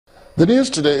The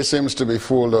news today seems to be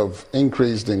full of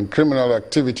increased in criminal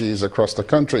activities across the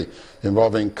country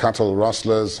involving cattle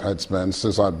rustlers, headsmen,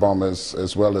 suicide bombers,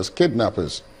 as well as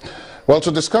kidnappers. Well,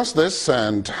 to discuss this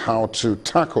and how to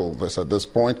tackle this at this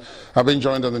point, I've been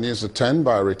joined on the news at 10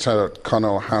 by retired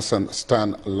Colonel Hassan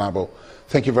Stan Labo.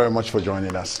 Thank you very much for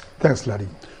joining us. Thanks, Larry.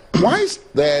 Why is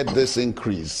there this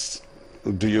increase,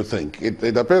 do you think?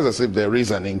 It appears as if there is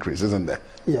an increase, isn't there?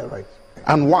 Yeah, right.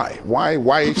 And why?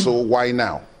 Why so? Why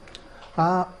now?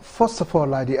 First of all,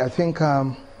 Larry, I think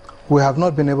we have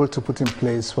not been able to put in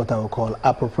place what I would call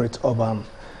appropriate urban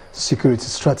security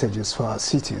strategies for our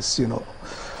cities, you know.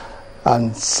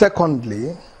 And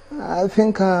secondly, I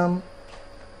think we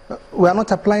are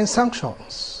not applying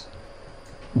sanctions.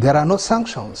 There are no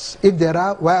sanctions. If there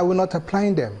are, why are we not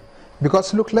applying them?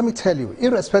 Because look, let me tell you,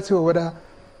 irrespective of whether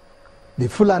the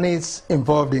Fulanis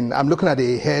involved in, I'm looking at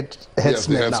the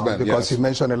headsmen now, because you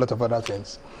mentioned a lot of other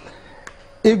things.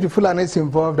 If the Fulanis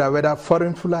involved are whether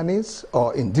foreign Fulanis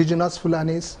or indigenous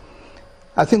Fulanis,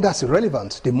 I think that's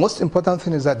irrelevant. The most important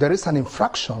thing is that there is an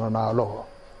infraction on our law.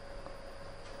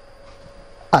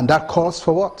 And that calls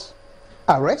for what?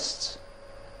 Arrest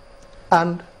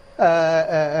and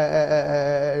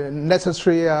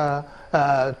necessary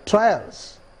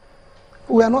trials.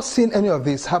 We are not seeing any of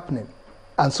this happening.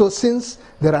 And so since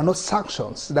there are no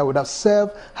sanctions that would have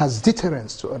served as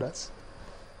deterrence to others,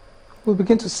 we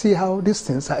begin to see how these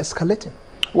things are escalating.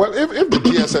 Well, if the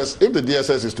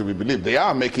DSS is to be believed, they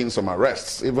are making some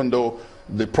arrests, even though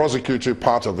the prosecutory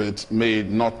part of it may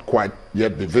not quite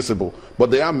yet be visible, but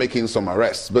they are making some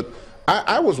arrests. But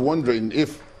I was wondering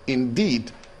if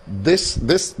indeed this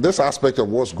aspect of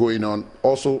what's going on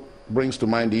also brings to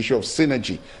mind the issue of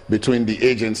synergy between the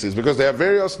agencies, because there are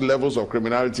various levels of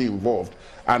criminality involved,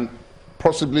 and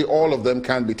possibly all of them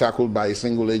can be tackled by a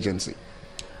single agency.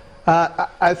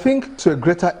 I think to a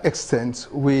greater extent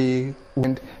we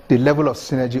want the level of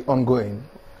synergy ongoing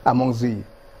amongst the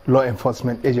law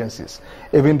enforcement agencies,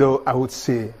 even though I would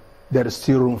say there is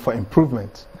still room for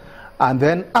improvement. And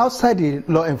then outside the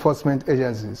law enforcement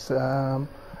agencies,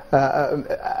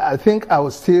 I think I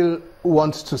would still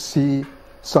want to see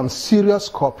some serious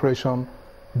cooperation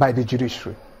by the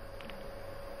judiciary.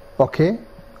 Okay?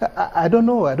 I don't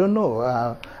know.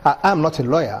 I'm not a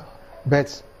lawyer,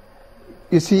 but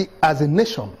you see, as a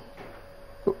nation,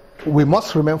 we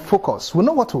must remain focused. We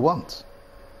know what we want.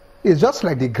 It's just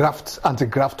like the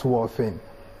anti-graft war thing.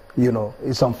 You know,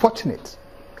 it's unfortunate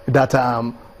that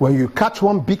when you catch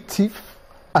one big thief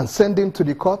and send him to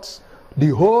the courts,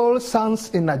 the whole sons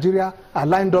in Nigeria are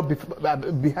lined up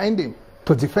behind him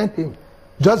to defend him,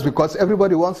 just because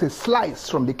everybody wants a slice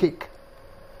from the cake.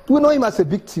 We know him as a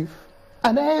big thief,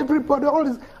 and everybody,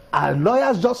 our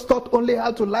lawyers just taught only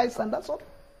how to lie, and that's all.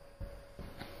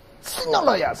 Senior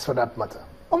lawyers, for that matter.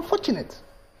 Unfortunate.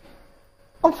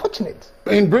 Unfortunate.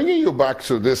 In bringing you back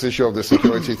to this issue of the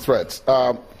security threats,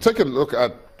 take a look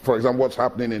at, for example, what's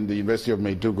happening in the University of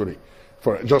Maiduguri.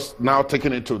 For just now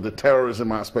taking it to the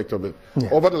terrorism aspect of it. Yeah.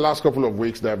 Over the last couple of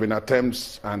weeks, there have been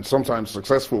attempts, and sometimes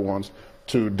successful ones,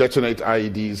 to detonate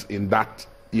IEDs in that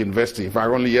university. In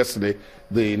fact, only yesterday,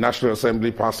 the National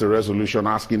Assembly passed a resolution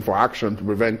asking for action to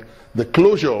prevent the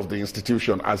closure of the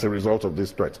institution as a result of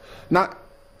these threats. Now,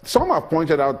 some have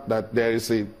pointed out that there is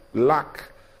a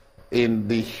lack in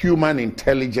the human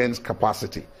intelligence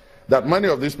capacity, that many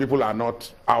of these people are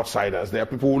not outsiders. They are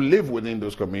people who live within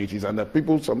those communities, and that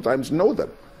people sometimes know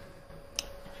them.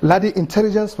 Laddie,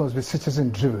 intelligence must be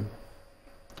citizen-driven.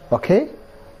 Okay?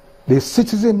 The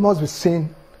citizen must be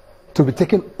seen to be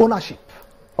taking ownership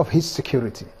of his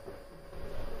security.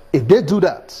 If they do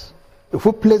that, if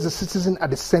we place the citizen at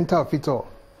the center of it all,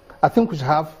 I think we should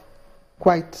have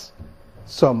quite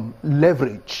some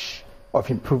leverage of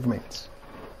improvement.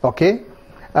 Okay?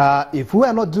 If we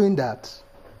are not doing that,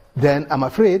 then I'm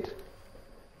afraid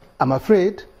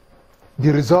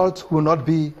the result will not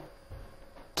be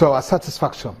to our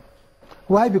satisfaction.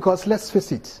 Why? Because let's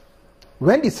face it,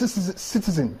 when the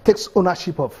citizen takes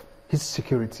ownership of his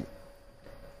security,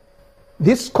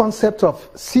 this concept of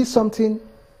see something,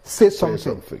 say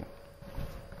something,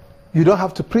 you don't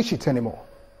have to preach it anymore.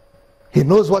 He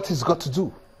knows what he's got to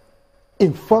do.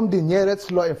 Inform the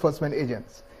nearest law enforcement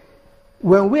agents.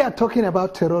 When we are talking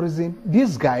about terrorism,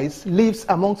 these guys live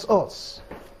amongst us.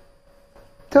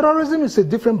 Terrorism is a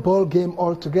different ball game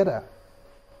altogether.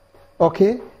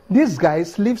 Okay? These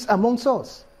guys live amongst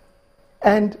us.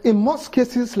 And in most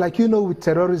cases, like you know with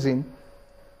terrorism,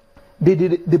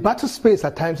 the battle space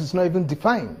at times is not even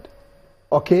defined.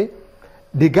 Okay?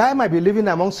 The guy might be living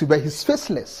amongst you, but he's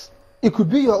faceless. It could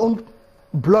be your own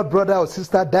blood brother or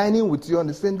sister dining with you on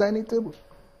the same dining table.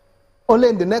 Only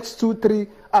in the next 2-3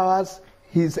 hours,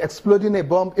 he's exploding a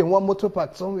bomb in one motor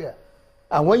park somewhere.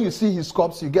 And when you see his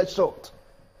corpse, you get shocked.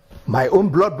 My own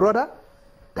blood brother?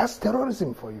 That's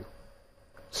terrorism for you.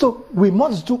 So we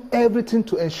must do everything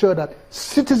to ensure that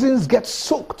citizens get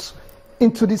soaked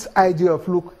into this idea of,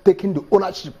 look, taking the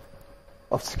ownership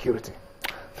of security.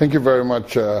 Thank you very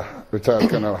much, retired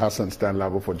Colonel Hassan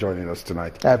Stanlabo, for joining us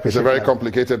tonight. I appreciate It's a very that.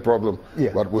 complicated problem,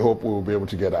 Yeah. but we hope we will be able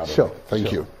to get out of it.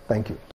 Thank you. Thank you.